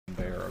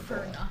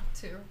prefer not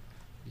to.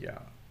 Yeah.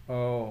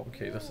 Oh,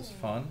 okay, this is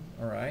fun.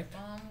 Alright.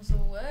 Bombs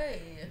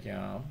away.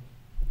 Yeah.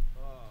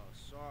 Oh,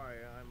 sorry.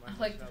 I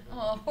like,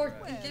 oh,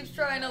 Horton keeps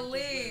trying to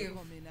leave.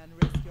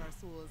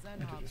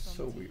 It is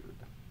so weird.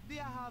 Do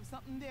you have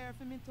something there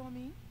for me,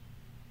 Tommy?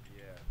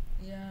 Yeah.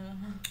 Yeah.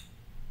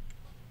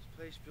 This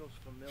place feels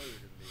familiar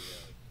to me.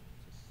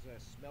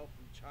 It's a smell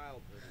from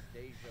childhood, a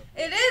deja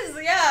vu. It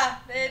is, yeah.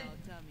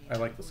 I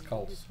like the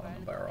skulls on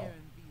the barrel.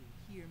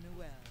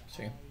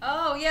 See?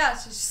 Oh, yeah,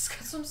 so she's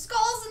got some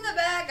skulls in the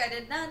back. I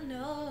did not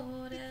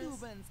notice. The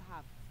Cubans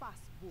have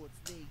fast boats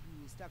they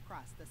use to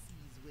cross the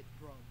seas with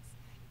drugs.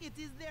 It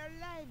is their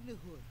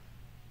livelihood.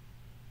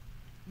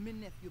 My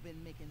nephew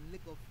been making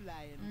little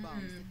flying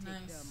bombs to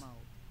take them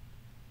out.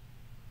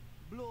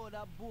 Blow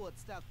the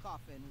boats to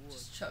coffin wood.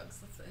 Just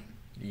chugs the thing.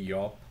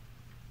 Yup.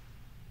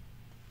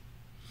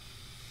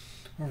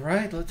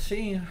 Alright, let's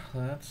see.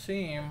 Let's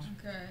see.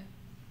 Okay.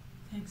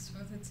 Thanks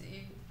for the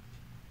tea.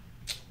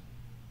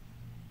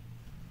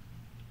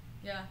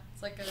 Yeah,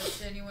 it's like a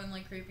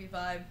genuinely creepy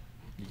vibe.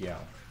 Yeah.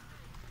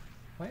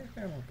 Why is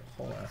there like a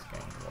whole ass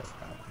game what's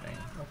happening?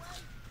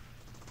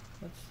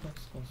 Let's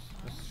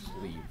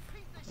leave.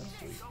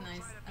 Let's leave.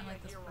 Nice. I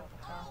like this purple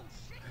color.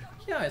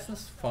 Yeah, isn't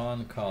this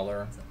fun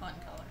color? It's a fun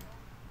color.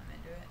 I'm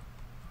into it.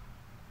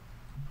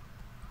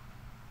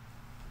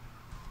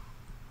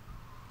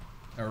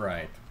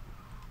 Alright.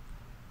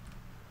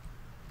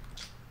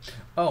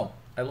 Oh,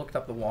 I looked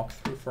up the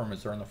walkthrough for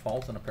Missouri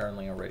Falls and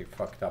apparently already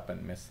fucked up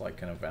and missed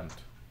like an event.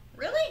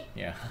 Really?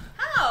 Yeah.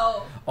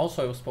 How?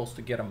 Also, I was supposed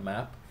to get a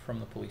map from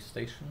the police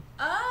station.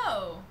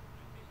 Oh.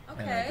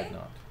 Okay. And I did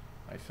not.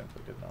 I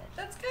simply did not.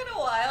 That's kind of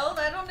wild.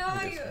 I don't know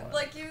how It is you, wild.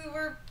 like you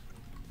were,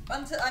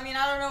 until, I mean,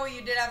 I don't know what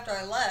you did after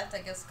I left. I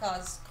guess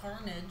cause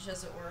carnage,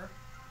 as it were.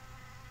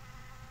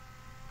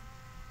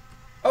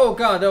 Oh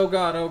god, oh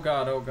god, oh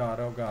god, oh god,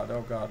 oh god,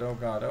 oh god, oh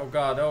god, oh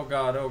god, oh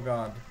god, oh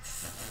god.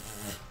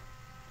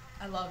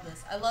 I love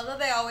this. I love that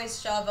they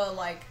always shove a,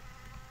 like,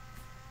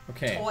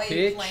 Okay, toy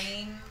pitch,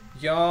 plane.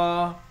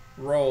 yaw,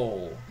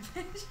 roll.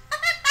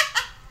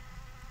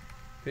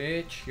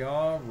 Pitch,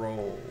 yaw,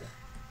 roll.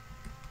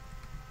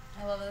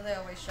 I love that they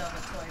always shove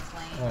a toy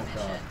plane Oh, mission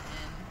God. in.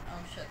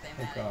 Oh shit, they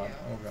Oh mad god, at you.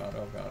 oh god,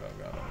 oh god,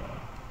 oh god, oh god.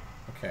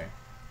 Okay,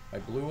 I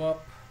blew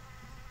up.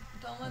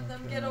 Don't let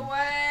them Okay. get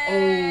away.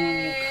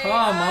 Oh,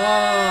 come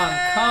on,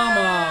 come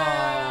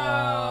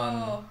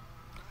on. Oh.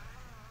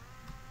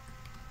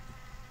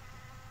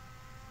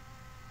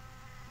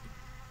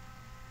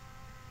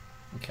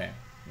 Okay,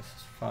 this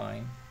is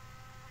fine.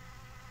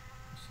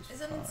 This is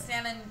Isn't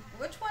fine.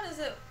 which one is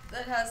it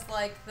that has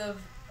like the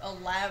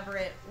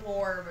elaborate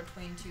war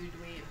between two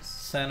dweebs?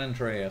 San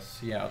Andreas,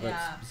 yeah, that's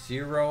Yeah.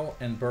 Zero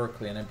and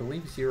Berkeley, and I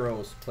believe Zero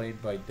is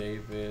played by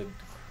David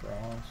Cross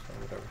or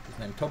whatever his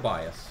name,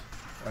 Tobias,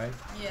 right?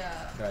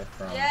 Yeah. Guy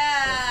from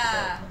Yeah.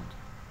 Arrested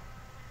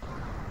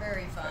Development.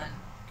 Very fun. Okay.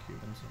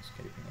 Cubans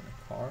escaping in a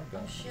car.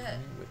 Don't shit. need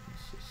any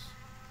witnesses.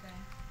 Okay.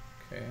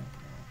 Okay, no,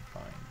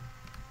 fine.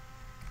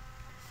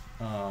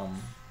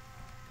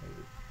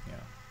 Yeah,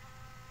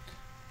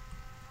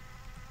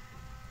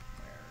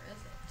 Where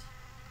is it?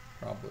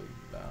 probably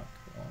that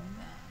one.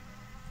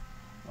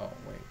 Oh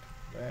wait,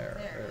 There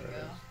there you it go.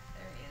 is.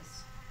 There he is.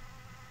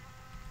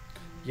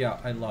 Yeah,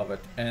 I love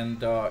it,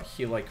 and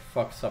he like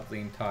fucks up the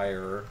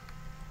entire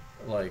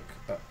like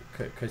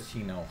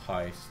casino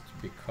heist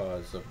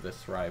because of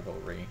this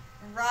rivalry.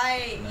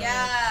 Right. No,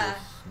 Yeah.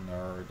 this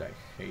nerd, I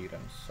hate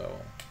him so.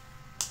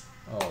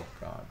 Oh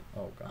god,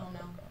 oh god, Oh no.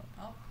 oh god.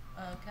 Oh.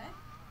 Okay.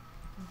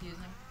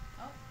 Confusing.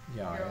 Oh.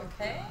 Yeah, You're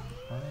okay?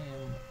 I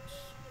am.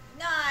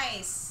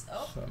 Nice.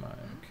 Oh. So am I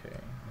okay? I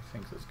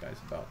think this guy's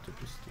about to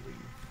just leave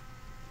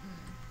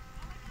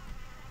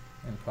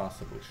and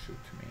possibly shoot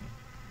me.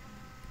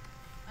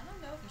 I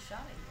don't know if he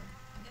shot at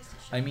you. I guess he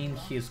shot. I mean,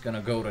 well. he's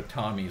gonna go to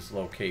Tommy's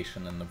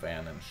location in the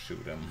van and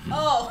shoot him.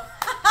 Oh.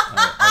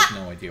 I have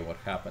no idea what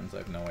happens. I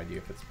have no idea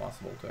if it's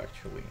possible to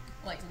actually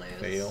Like lose.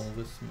 fail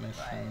this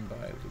mission Right.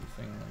 by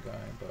losing the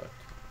guy, but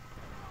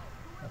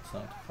let's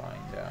not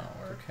find out.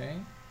 work. Okay?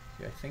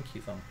 Yeah, I think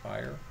he's on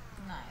fire.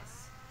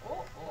 Nice.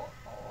 Oh. Oh.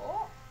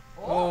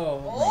 Oh.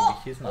 Oh, maybe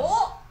he's not.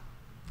 Oh.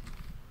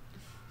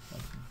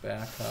 Let's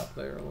back up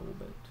there a little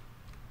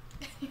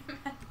bit.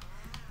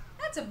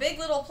 That's a big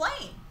little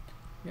plane.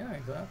 Yeah,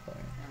 exactly.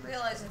 I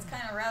realize it's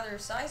kind of rather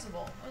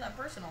sizable. Oh, that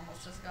person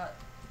almost just got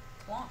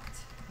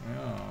plonked.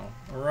 Yeah.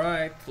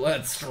 Alright,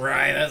 let's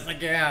try this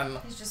again.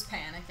 He's just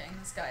panicking.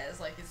 This guy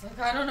is like, he's like,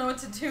 I don't know what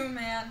to do,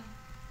 man.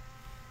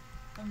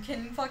 I'm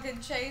getting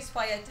fucking chased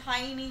by a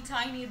tiny,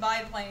 tiny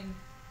biplane.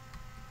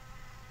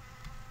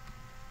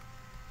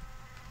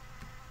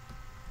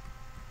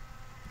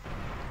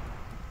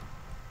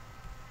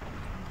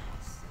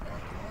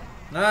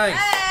 Nice!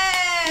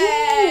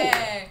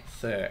 Hey!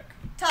 Sick.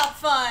 Top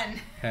Fun.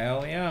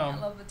 Hell I yeah.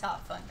 love the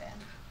Top Fun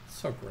band.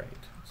 So great.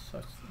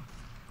 Such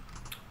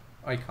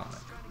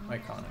iconic.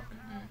 Iconic.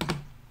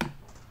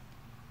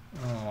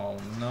 Oh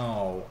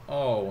no.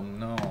 Oh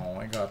no.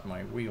 I got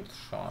my wheel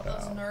shot Those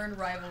out. nerd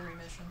rivalry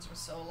missions were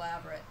so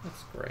elaborate.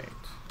 That's great.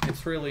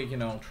 It's really, you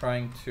know,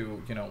 trying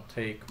to, you know,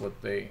 take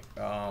what they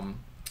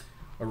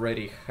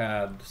already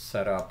had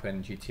set up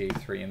in GTA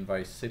 3 and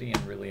Vice City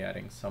and really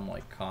adding some,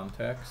 like,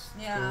 context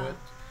to it.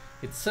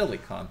 It's silly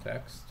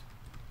context.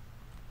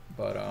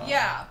 But,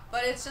 yeah,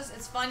 but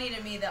it's funny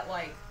to me that,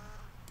 like,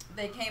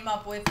 they came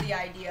up with the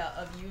idea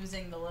of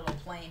using the little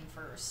plane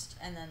first,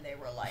 and then they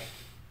were like,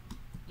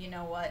 you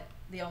know what?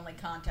 The only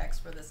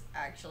context for this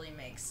actually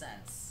makes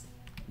sense.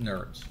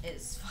 Nerds.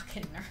 Is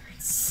fucking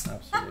nerds.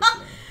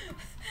 Absolutely.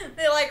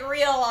 They, like,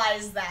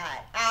 realized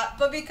that.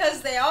 But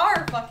because they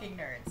are fucking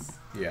nerds.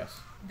 Yes.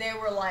 They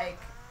were like,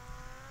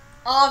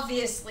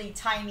 obviously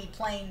tiny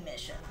plane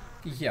mission.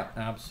 Yeah,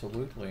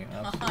 absolutely.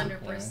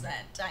 Absolutely. 100%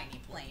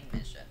 tiny plane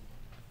mission.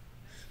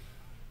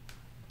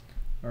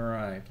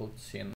 Alright, let's see.